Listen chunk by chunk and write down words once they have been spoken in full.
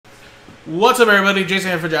What's up, everybody?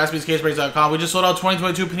 Jason here for JaspysCaseBreaks.com. We just sold out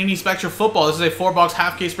 2022 Panini Spectra football. This is a 4-box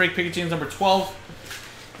half case break. Pick your teams number 12.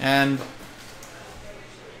 And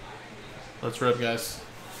let's rip, guys.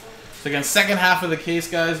 So again, second half of the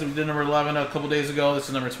case, guys. We did number 11 a couple days ago. This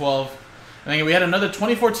is number 12. And again, we had another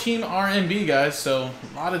 24-team RMB, guys. So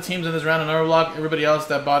a lot of teams in this round in overlock. Everybody else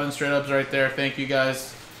that bought in straight ups right there. Thank you,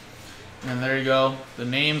 guys. And there you go. The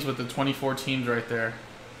names with the 24 teams right there.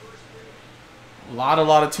 A lot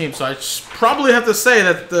of teams. So I probably have to say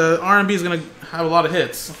that the R&B is going to have a lot of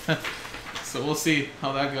hits. So we'll see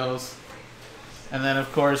how that goes. And then,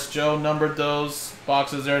 of course, Joe numbered those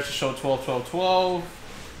boxes there to show 12, 12, 12.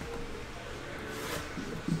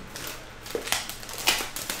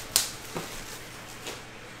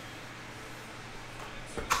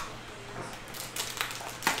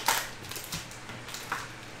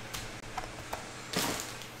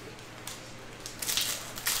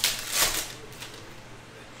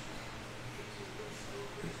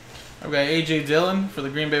 We got A.J. Dillon for the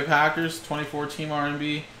Green Bay Packers, 24-team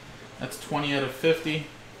R&B. That's 20 out of 50.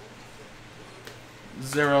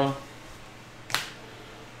 0.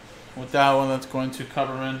 With that one, that's going to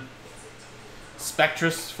Coverman.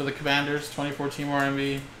 Spectra for the Commanders, 24-team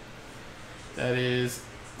R&B. That is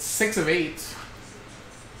 6 of 8.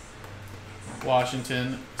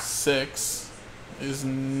 Washington, 6 is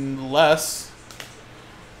less.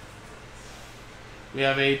 We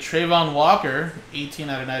have a Trayvon Walker, 18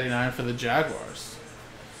 out of 99 for the Jaguars.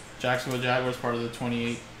 Jacksonville Jaguars, part of the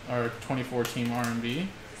 24-team R&B.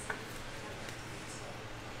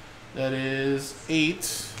 That is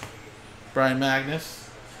 8. Brian Magnus.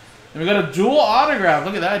 And we got a dual autograph.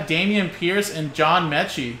 Look at that. Damian Pierce and John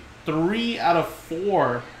Mechie. 3 out of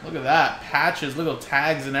 4. Look at that. Patches, little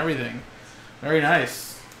tags and everything. Very nice.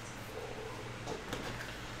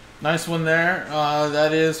 Nice one there.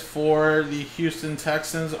 That is for the Houston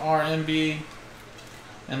Texans RMB.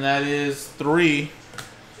 And that is 3.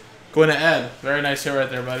 Going to Ed. Very nice hit right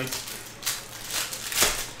there, buddy.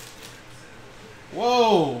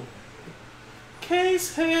 Whoa.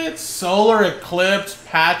 Case hit. Solar Eclipse.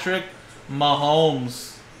 Patrick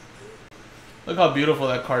Mahomes. Look how beautiful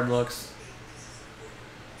that card looks.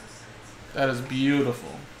 That is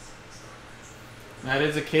beautiful. That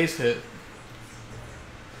is a case hit.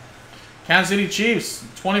 Kansas City Chiefs,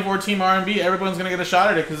 24-team R&B. Everyone's going to get a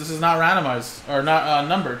shot at it because this is not randomized, or not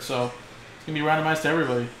numbered. So it's going to be randomized to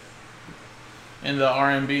everybody in the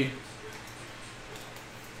R&B.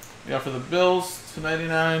 We got for the Bills,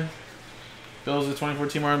 299. Bills, the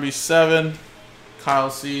 24-team R&B, 7.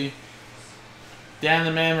 Kyle C. Dan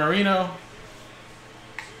the Man Marino.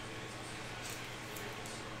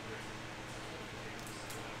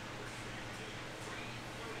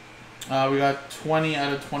 We got 20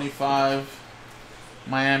 out of 25.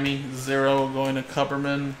 Miami, 0 going to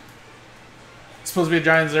Kupperman. It's supposed to be a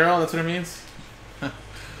giant 0, that's what it means?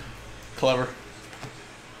 Clever.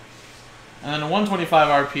 And then a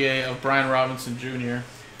 125 RPA of Brian Robinson Jr.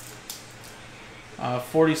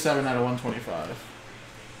 47 out of 125.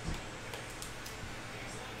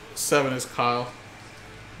 7 is Kyle.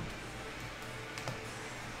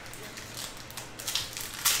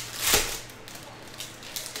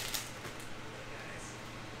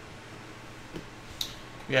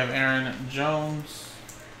 We have Aaron Jones,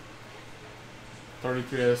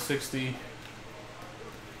 33 out of 60.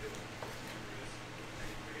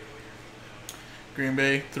 Green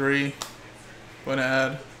Bay, 3. Going to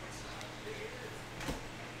add.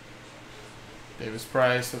 Davis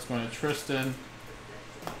Price, that's going to Tristan.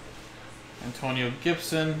 Antonio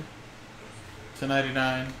Gibson,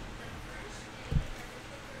 /99.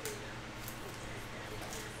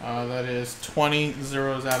 That is 20.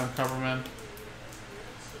 0 is Adam Coverman.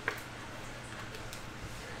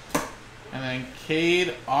 And then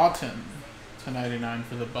Cade Otton, /99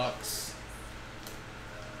 for the Bucks.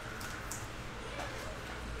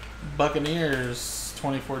 Buccaneers,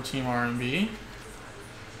 24-team R&B.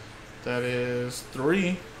 That is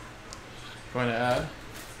 3. Going to add.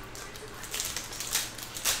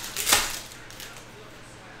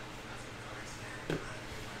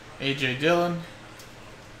 A.J. Dillon.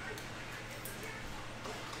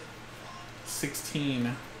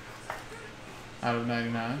 16 out of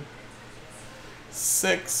 99.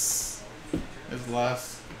 6 is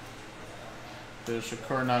less. There's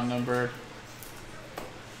Shakur not numbered.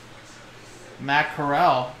 Matt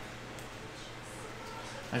Corral.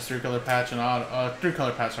 Nice 3-color patch and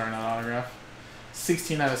 3-color patch, sorry, not autograph.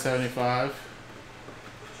 16 out of 75.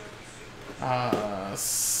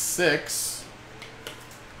 6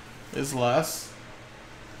 is less.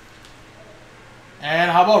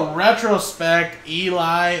 And how about retrospect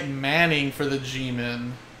Eli Manning for the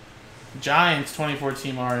G-Men? Giants 24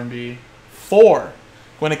 team R&B. 4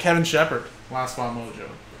 going to Kevin Shepard. Last spot mojo.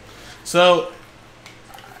 So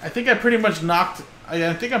I think I pretty much knocked.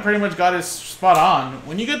 I think I pretty much got it spot on.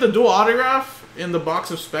 When you get the dual autograph in the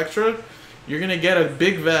box of Spectra, you're gonna get a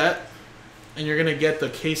big vet, and you're gonna get the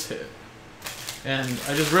case hit. And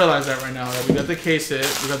I just realized that right now that we got the case hit,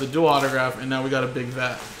 we got the dual autograph, and now we got a big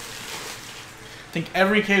vet. I think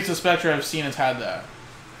every case of Spectra I've seen has had that.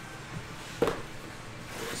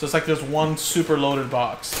 So it's like there's one super loaded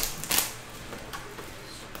box.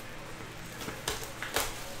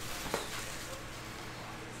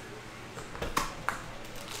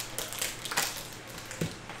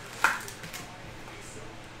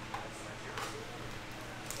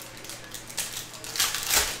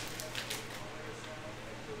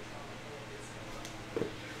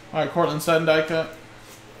 All right, Cortland Sutton die cut.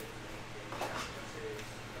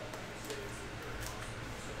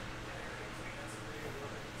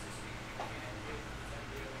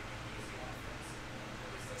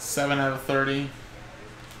 Seven out of 30.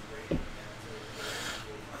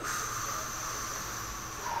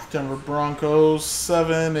 Denver Broncos.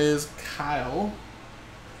 7 is Kyle.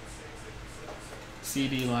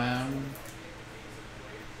 CD Lamb.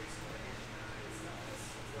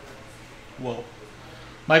 Whoa.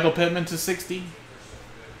 Michael Pittman to 60.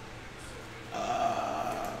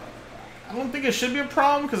 I don't think it should be a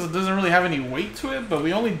problem because it doesn't really have any weight to it, but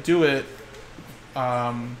we only do it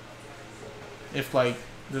if like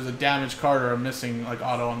there's a damaged card or a missing like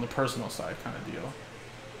auto on the personal side kind of deal.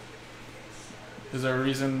 Is there a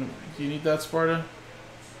reason you need that, Sparta?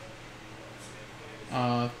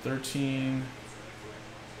 13.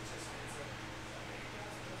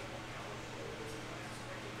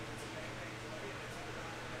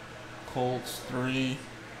 Colts 3.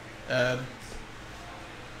 Ed.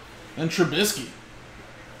 And Trubisky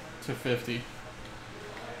to 50.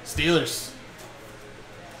 Steelers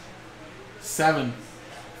 7.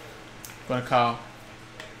 Going to Kyle.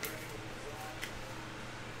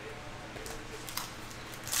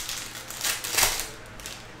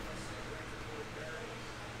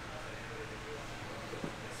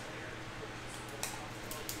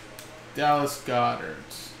 Dallas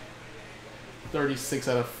Goedert. 36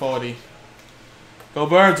 out of 40. Go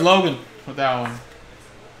Birds, Logan, with that one.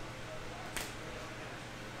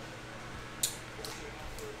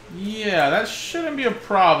 Yeah, that shouldn't be a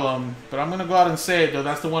problem, but I'm going to go out and say it, though.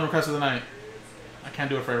 That's the one request of the night. I can't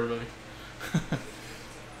do it for everybody.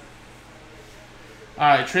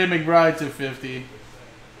 Alright, Trey McBride to 50.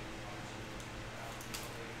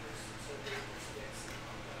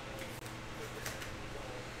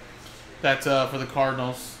 That's for the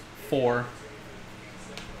Cardinals. 4.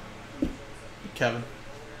 Kevin.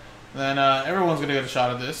 Then everyone's going to get a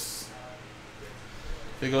shot at this.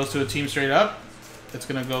 If it goes to a team straight up, it's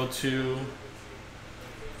going to go to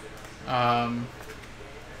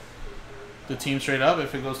the team straight up.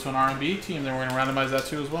 If it goes to an R&B team, then we're going to randomize that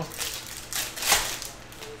too as well.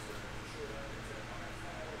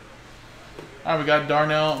 All right, we got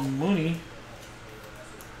Darnell Mooney.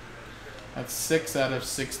 That's 6 out of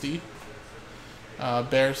 60.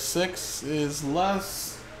 Bears 6 is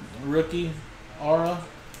Les. Rookie, Aura.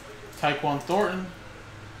 Tyquan Thornton.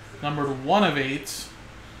 Numbered 1 of 8.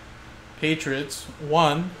 Patriots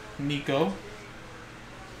 1. Nico.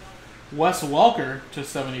 Wes Welker to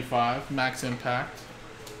 75. Max Impact.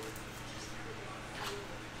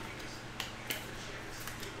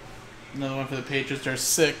 Another one for the Patriots. There's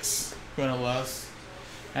 6. Going to Les.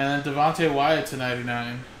 And then Devontae Wyatt to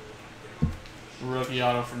 99. Rookie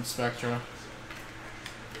auto from Spectra.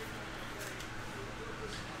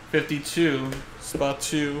 52, spot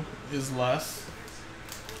 2 is Les.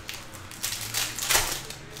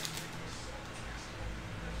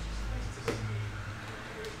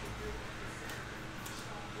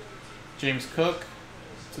 James Cook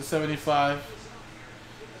to 75.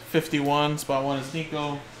 51, spot 1 is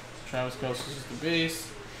Nico. Travis Kelce is the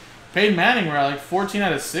base. Peyton Manning, we're at like 14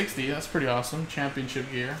 out of 60. That's pretty awesome.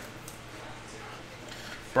 Championship gear.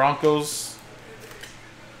 Broncos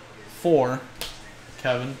 4.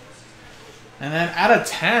 Kevin. And then out of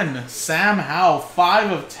 10, Sam Howell,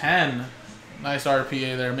 5 of 10. Nice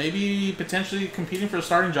RPA there. Maybe potentially competing for a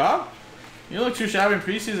starting job? You look too shabby in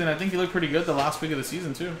preseason. I think you look pretty good the last week of the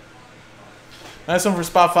season, too. Nice one for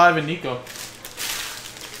spot 5 and Nico.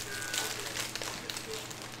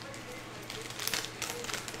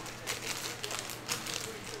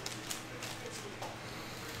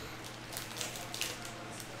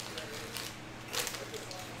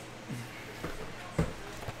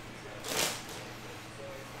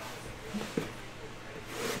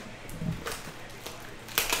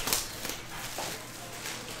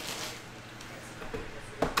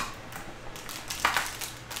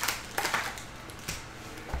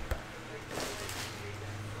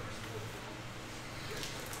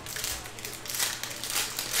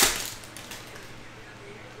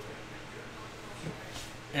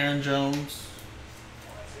 Aaron Jones.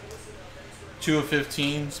 2 of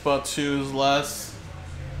 15. Spot 2 is less.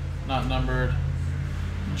 Not numbered.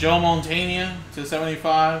 Joe Montana to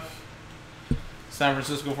 75. San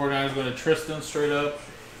Francisco 49ers going to Tristan straight up.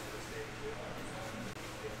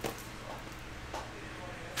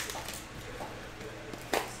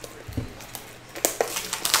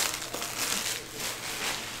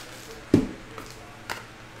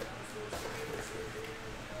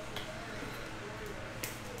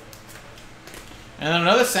 And then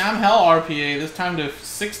another Sam Hell RPA, this time to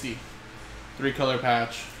 60. 3-color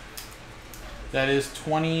patch. That is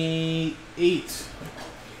 28.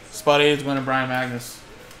 Spot 8 is going to Brian Magnus.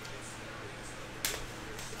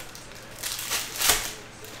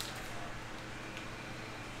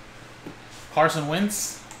 Carson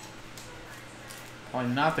Wentz.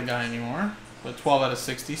 Probably not the guy anymore. But 12 out of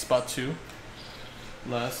 60. Spot 2.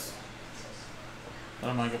 Less.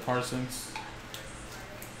 Little Michael Parsons.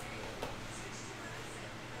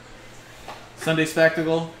 Sunday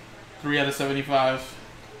Spectacle. 3 out of 75.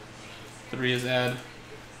 3 is Ed.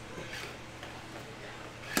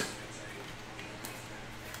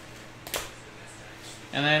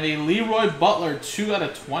 And then a Leroy Butler, 2 out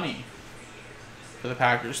of 20 for the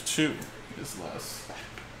Packers. 2 is less.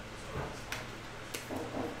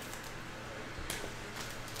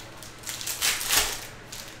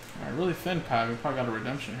 Alright, really thin pack. We probably got a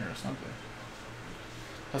redemption here or something.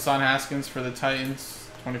 Hassan Haskins for the Titans.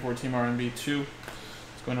 24 team R&B 2.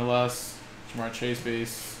 It's going to less. Jamar Chase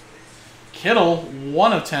base. Kittle,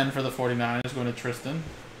 1 of 10 for the 49ers, going to Tristan.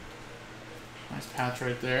 Nice patch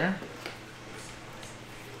right there.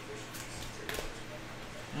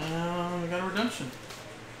 We got a redemption.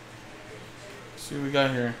 Let's see what we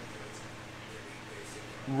got here.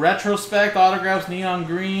 Retrospect, autographs, neon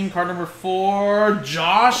green, card number 4,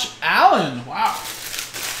 Josh Allen. Wow.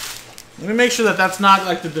 Let me make sure that that's not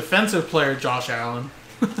like the defensive player, Josh Allen.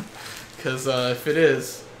 Because if it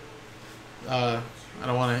is, I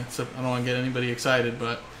don't want to get anybody excited,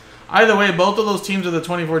 but either way, both of those teams are the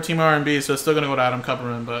 24 team R&B, so it's still going to go to Adam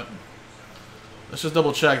Kupperman, but let's just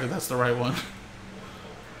double check that that's the right one.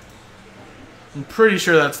 I'm pretty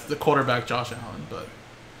sure that's the quarterback, Josh Allen, but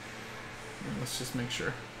let's just make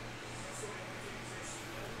sure.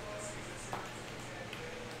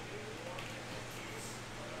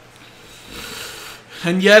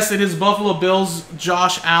 And yes, it is Buffalo Bills,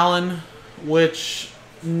 Josh Allen, which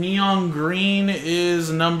neon green is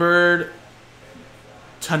numbered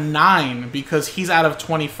to 9 because he's out of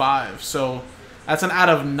 25. So that's an out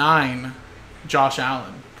of 9 Josh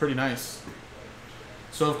Allen. Pretty nice.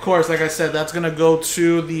 So of course, like I said, that's going to go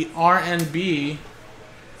to the R&B.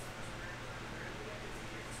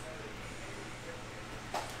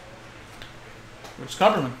 Which is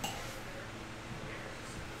Kupperman.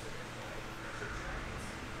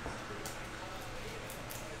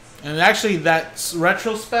 And actually, that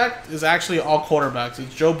retrospect is actually all quarterbacks.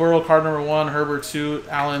 It's Joe Burrow, card number 1, Herbert 2,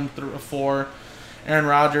 Allen 4, Aaron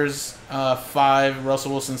Rodgers 5,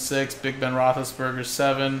 Russell Wilson 6, Big Ben Roethlisberger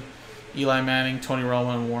 7, Eli Manning, Tony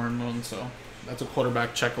Romo, and Warren Moon. So that's a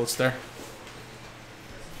quarterback checklist there.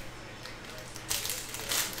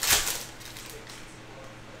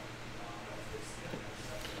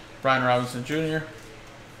 Brian Robinson Jr.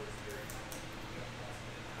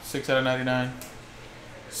 6 out of 99.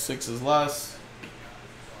 6 is less.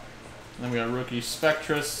 And then we got rookie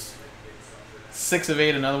Spectra. 6 of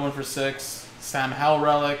 8, another one for 6. Sam Howell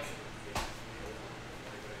relic.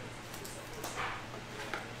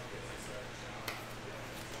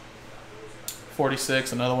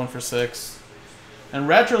 .46, another one for 6. And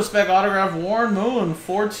retrospect autograph Warren Moon,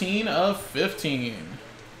 14 of 15.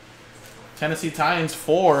 Tennessee Titans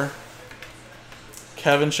 4.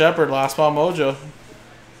 Kevin Shepard, Last Ball Mojo.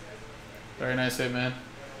 Very nice hit, man.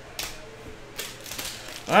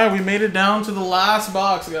 Alright, we made it down to the last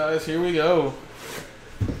box, guys. Here we go.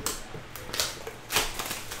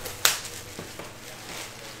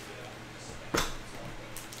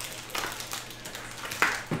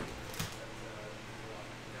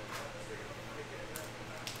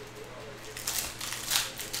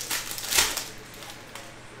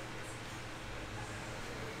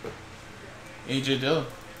 AJ Dillon.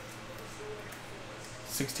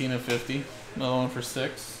 16 of 50. Another one for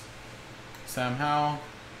 6. Sam Howell.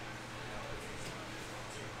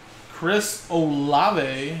 Chris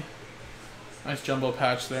Olave. Nice jumbo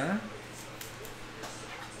patch there.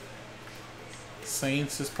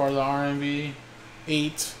 Saints is part of the R&B.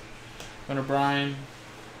 8. Gunnar Bryan.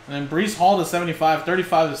 And then Breece Hall to 75.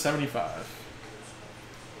 35 to 75.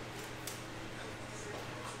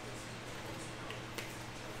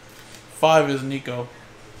 Five is Nico.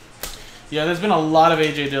 Yeah, there's been a lot of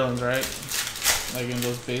A.J. Dillons, right? Like in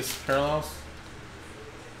those base parallels.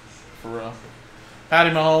 For real.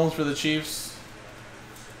 Patty Mahomes for the Chiefs.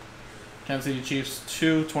 Kansas City Chiefs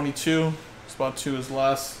 2/22. Spot 2 is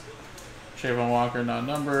less. Trayvon Walker not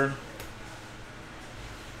numbered.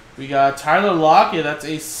 We got Tyler Lockett. That's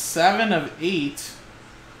a 7/8.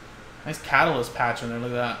 Nice catalyst patch in there.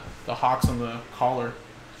 Look at that. The Hawks on the collar.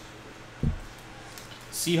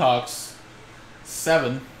 Seahawks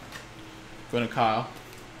 7. Going to Kyle.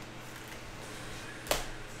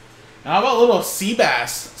 Now how about a little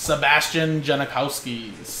Seabass? Sebastian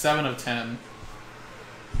Janikowski. 7/10.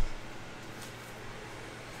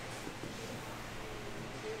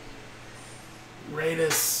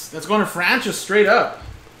 Raiders. That's going to Francis straight up.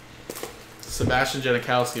 Sebastian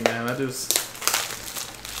Janikowski, man. That dude's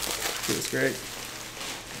great.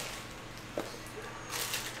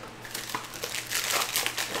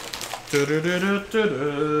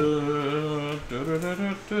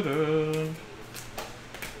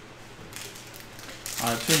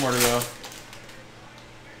 Alright, 2 more to go.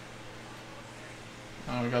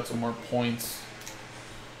 Oh, we got some more points.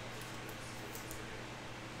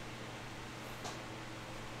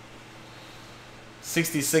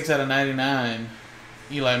 $66/99.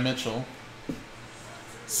 Eli Mitchell.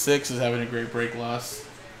 6 is having a great break loss.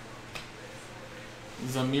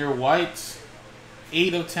 Zamir White.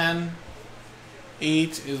 8/10.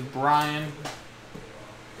 8 is Brian.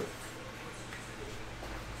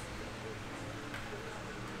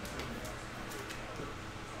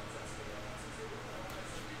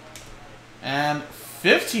 And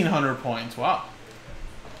 1,500 points. Wow.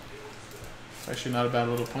 It's actually not a bad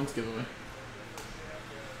little points giveaway.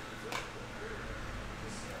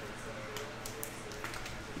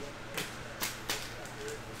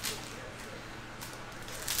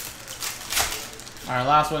 Alright,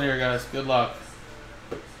 last one here, guys. Good luck.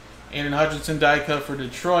 Aiden Hutchinson die cut for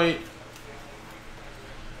Detroit.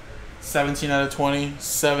 17/20.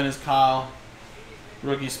 7 is Kyle.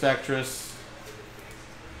 Rookie Spectris.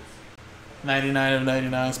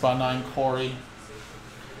 99/99. Spot 9, Corey.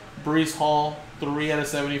 Brees Hall.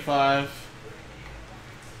 3/75.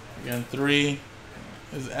 Again, 3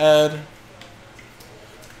 is Ed.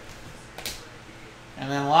 And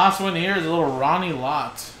then last one here is a little Ronnie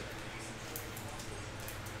Lott.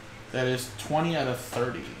 That is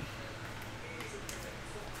 20/30.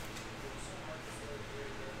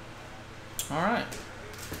 All right.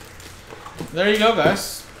 There you go,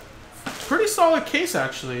 guys. Pretty solid case,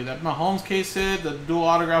 actually. That Mahomes case hit. The dual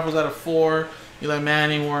autograph was at a 4. Eli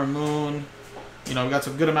Manning, Warren Moon. You know, we got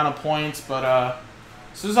some good amount of points, but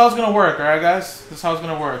so this is how it's gonna work, all right, guys? This is how it's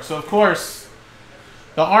gonna work. So of course,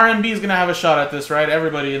 the RMB is gonna have a shot at this, right?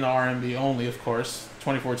 Everybody in the RMB only, of course.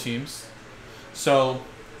 24 teams. So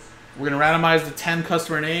we're going to randomize the 10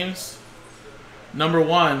 customer names. Number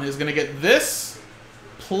 1 is going to get this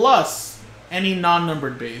plus any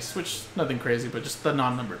non-numbered base, which nothing crazy, but just the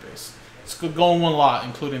non-numbered base. It's going to go in one lot,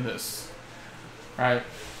 including this. All right.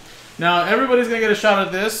 Now, everybody's going to get a shot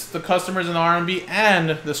at this, the customers in the RMB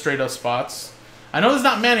and the straight-up spots. I know there's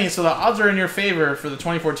not many, so the odds are in your favor for the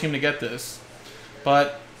 24 team to get this.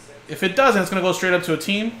 But if it doesn't, it's going to go straight up to a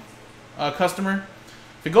team, customer.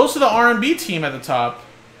 If it goes to the RMB team at the top,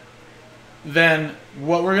 then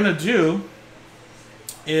what we're going to do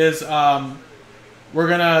is we're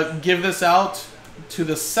going to give this out to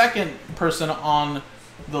the second person on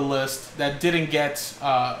the list that didn't get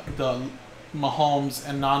the Mahomes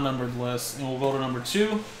and non-numbered list, and we'll go to number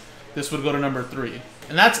 2. This would go to number 3.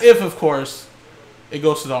 And that's if, of course, it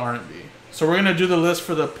goes to the R&B. So we're going to do the list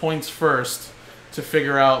for the points first to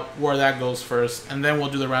figure out where that goes first, and then we'll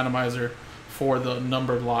do the randomizer for the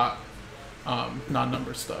numbered lot,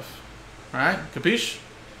 non-numbered stuff. All right, capiche?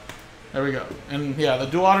 There we go. And yeah, the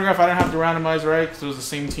dual autograph I didn't have to randomize, right? Because it was the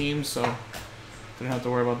same team, so didn't have to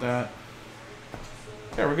worry about that.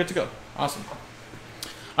 Yeah, we're good to go. Awesome.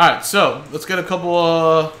 All right, so let's get a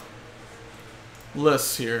couple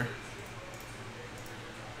lists here.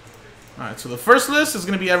 All right, so the first list is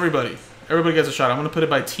going to be everybody. Everybody gets a shot. I'm going to put it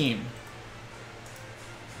by team.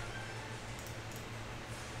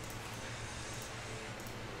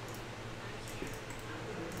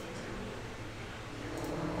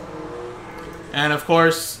 And of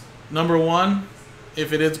course, number 1,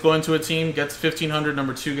 if it is going to a team, gets 1,500.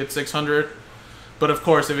 Number 2 gets 600. But of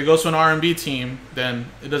course, if it goes to an R&B team, then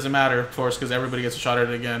it doesn't matter, of course, because everybody gets a shot at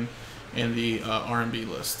it again in the R&B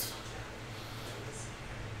list.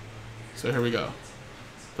 So here we go.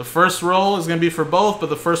 The first roll is going to be for both, but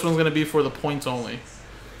the first one's going to be for the points only.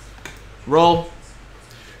 Roll.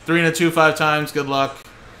 3 and a 2, 5 times. Good luck.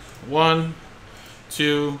 1,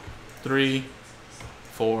 2, 3,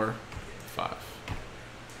 4, 5.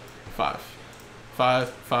 5. 5.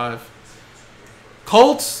 5.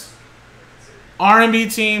 Colts, R&B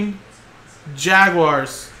team.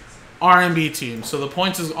 Jaguars, R&B team. So the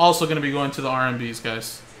points is also going to be going to the R&Bs,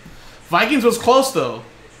 guys. Vikings was close, though.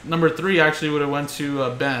 Number 3 actually would have went to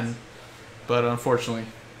Ben. But unfortunately,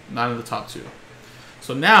 not in the top 2.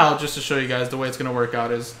 So now, just to show you guys the way it's going to work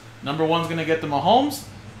out is number 1's going to get the Mahomes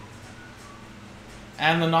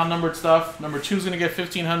and the non-numbered stuff. Number 2's going to get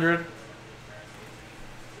 1,500.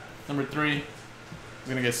 Number 3 is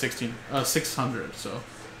going to get 600. So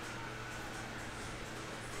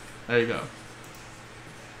there you go.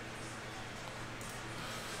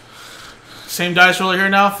 Same dice roller here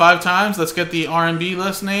now, 5 times. Let's get the R&B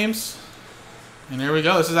list names. And there we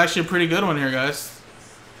go. This is actually a pretty good one here, guys.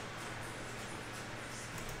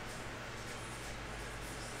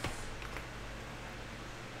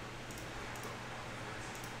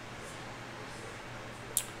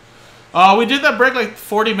 We did that break like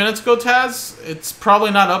 40 minutes ago, Taz. It's probably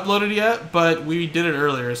not uploaded yet, but we did it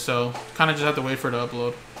earlier, so kind of just have to wait for it to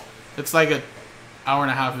upload. It's like an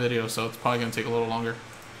hour-and-a-half video, so it's probably going to take a little longer.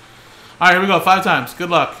 All right, here we go. 5 times. Good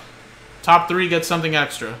luck. Top 3 gets something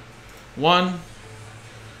extra. 1,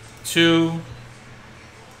 2,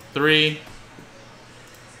 3.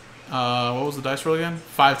 What was the dice roll again?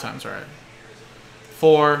 5 times, all right.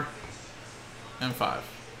 4 and 5.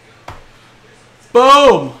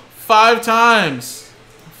 Boom! 5 times.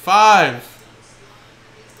 5.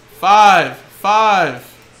 5. 5.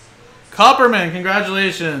 Copperman,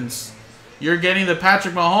 congratulations. You're getting the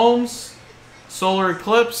Patrick Mahomes, Solar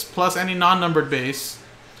Eclipse, plus any non-numbered base.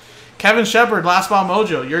 Kevin Shepard, Last Ball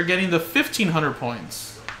Mojo, you're getting the 1,500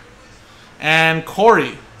 points. And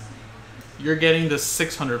Corey, you're getting the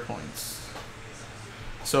 600 points.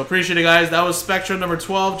 So appreciate it, guys. That was Spectra number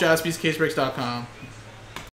 12, JaspysCaseBreaks.com.